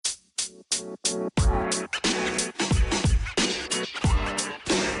Hey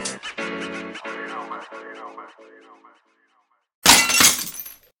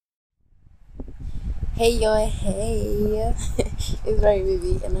yo, hey, it's Ray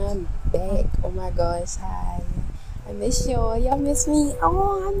Baby, and I'm back. Oh my gosh, hi. I miss y'all. Y'all miss me?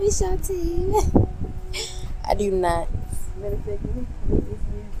 Oh, I miss y'all too. I do not. Matter of fact, let me play this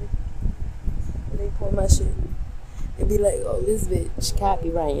music. They pull my shit. It be like, oh, this bitch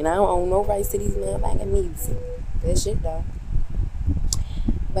copyright, and I don't own no rights to these motherfucking music. That shit though.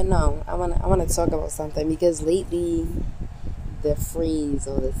 But no, I wanna talk about something because lately the phrase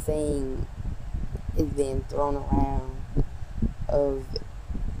or the saying is being thrown around of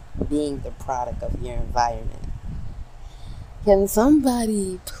being the product of your environment. Can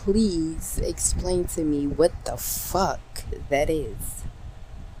somebody please explain to me what the fuck that is?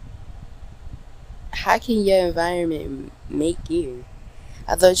 How can your environment make you?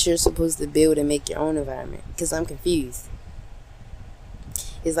 I thought you're supposed to build and make your own environment because I'm confused.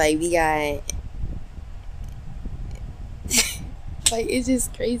 It's like we got like it's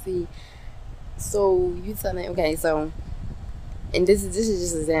just crazy. So you telling okay, so and this is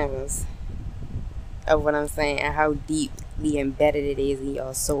just examples of what I'm saying and how deeply embedded it is in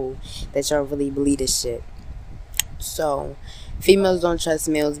your soul that y'all really believe this shit. So females don't trust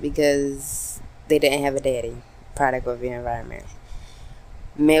males because they didn't have a daddy, product of your environment.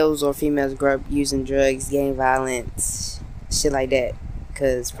 Males or females grow up using drugs, gang violence, shit like that,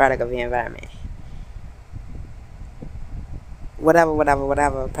 because product of your environment.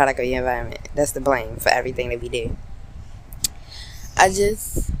 Whatever, product of your environment. That's the blame for everything that we do.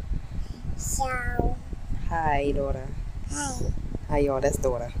 So, hi, daughter. Hi, y'all. That's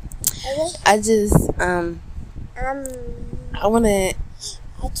daughter. I just, I wanna.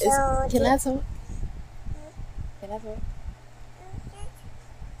 Can I talk? Can I talk?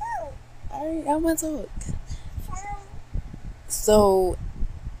 Alright, I wanna talk. So,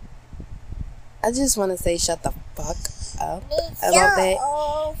 I just wanna say, shut the fuck up about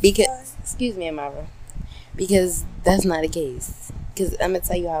that. Because, excuse me, Amara. Because that's not the case. Because I'm going to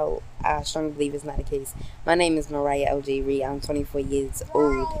tell you how I strongly believe it's not the case. My name is Mariah L.J. Reed. I'm 24 years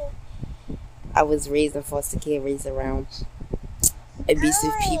old. I was raised in foster care, raised around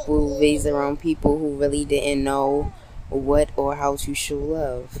abusive people, raised around people who really didn't know what or how to show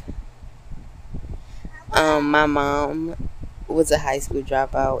love. My mom was a high school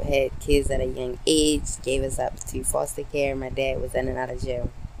dropout, had kids at a young age, gave us up to foster care. My dad was in and out of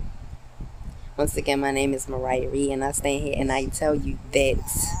jail. Once again, my name is Mariah Reed, and I stand here and I tell you that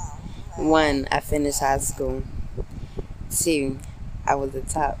 1, I finished high school. 2, I was the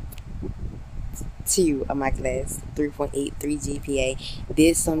top 2 of my class, 3.83 GPA.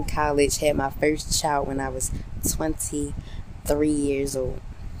 Did some college, had my first child when I was 23 years old.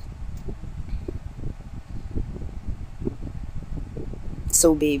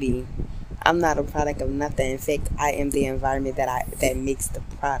 So, baby, I'm not a product of nothing. In fact, I am the environment that makes the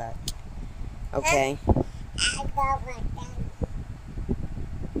product. Okay?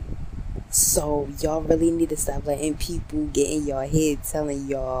 So, y'all really need to stop letting people get in your head telling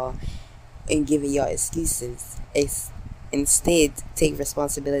y'all and giving y'all excuses. Instead, take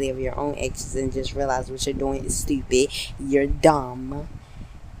responsibility of your own actions and just realize what you're doing is stupid, you're dumb,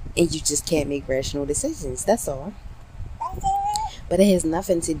 and you just can't make rational decisions. That's all. But it has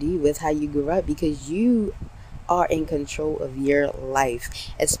nothing to do with how you grew up because you are in control of your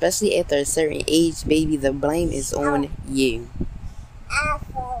life. Especially after a certain age, baby, the blame is on you.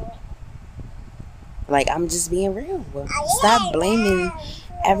 Like, I'm just being real. Stop blaming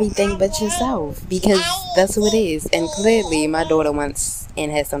everything but yourself because that's who it is. And clearly, my daughter wants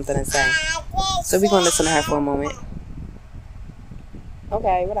and has something to say. So we're going to listen to her for a moment.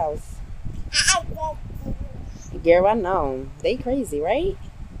 Okay, what else? Girl, I know. They crazy, right?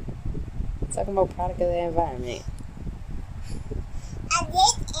 Talking about product of the environment.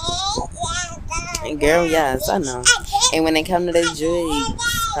 And girl, yes, I know. And when it comes to the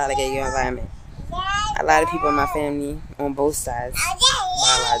drugs, product of your environment. A lot of people in my family, on both sides,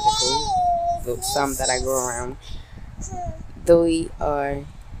 biological, some that I grow around, they are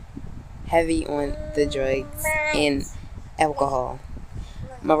heavy on the drugs and alcohol.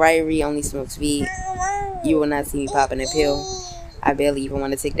 Mariah Reed only smokes weed. You will not see me popping a pill. I barely even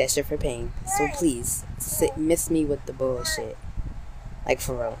want to take that shit for pain. So please, miss me with the bullshit. Like,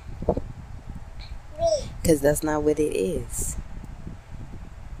 for real. Because that's not what it is.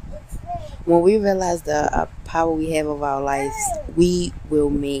 When we realize the power we have of our lives, we will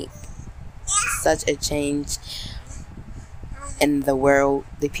make such a change in the world,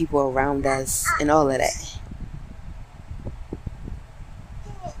 the people around us, and all of that.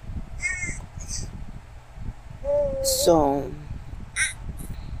 So,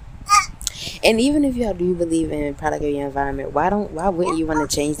 and even if y'all do believe in product of your environment, why wouldn't you want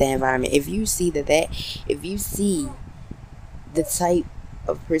to change the environment? If you see if you see the type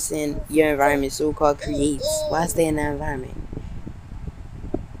of person your environment so-called creates, why stay in that environment?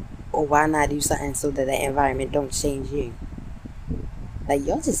 Or why not do something so that the environment don't change you? Like,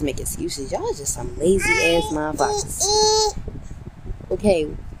 y'all just make excuses. Y'all just some lazy ass motherfuckers. Okay.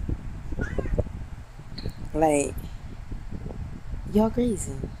 Like, y'all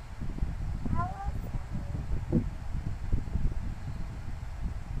crazy.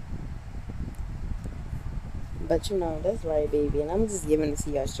 But you know, that's right, baby. And I'm just giving it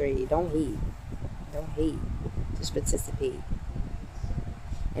to y'all straight. Don't hate. Don't hate. Just participate.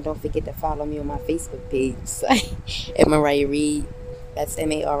 And don't forget to follow me on my Facebook page at Mariah Reed. That's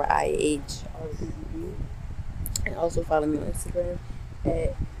MARIAH. And also follow me on Instagram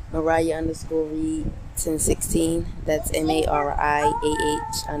at Mariah_Reed 1016. That's MARIAH_REED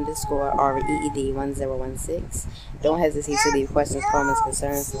 1016. Don't hesitate to leave questions, comments,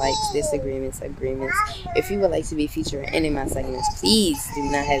 concerns, likes, disagreements, agreements. If you would like to be featured in any of my segments, please do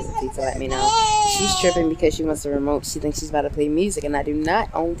not hesitate to let me know. She's tripping because she wants a remote. She thinks she's about to play music, and I do not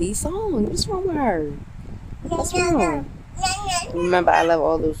own these songs. What's wrong with her? What's wrong? Remember, I love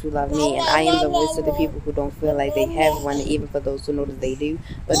all those who love me, and I am the voice of the people who don't feel like they have one, even for those who know that they do,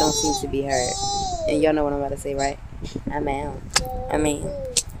 but don't seem to be heard. And y'all know what I'm about to say, right? I'm out. I mean...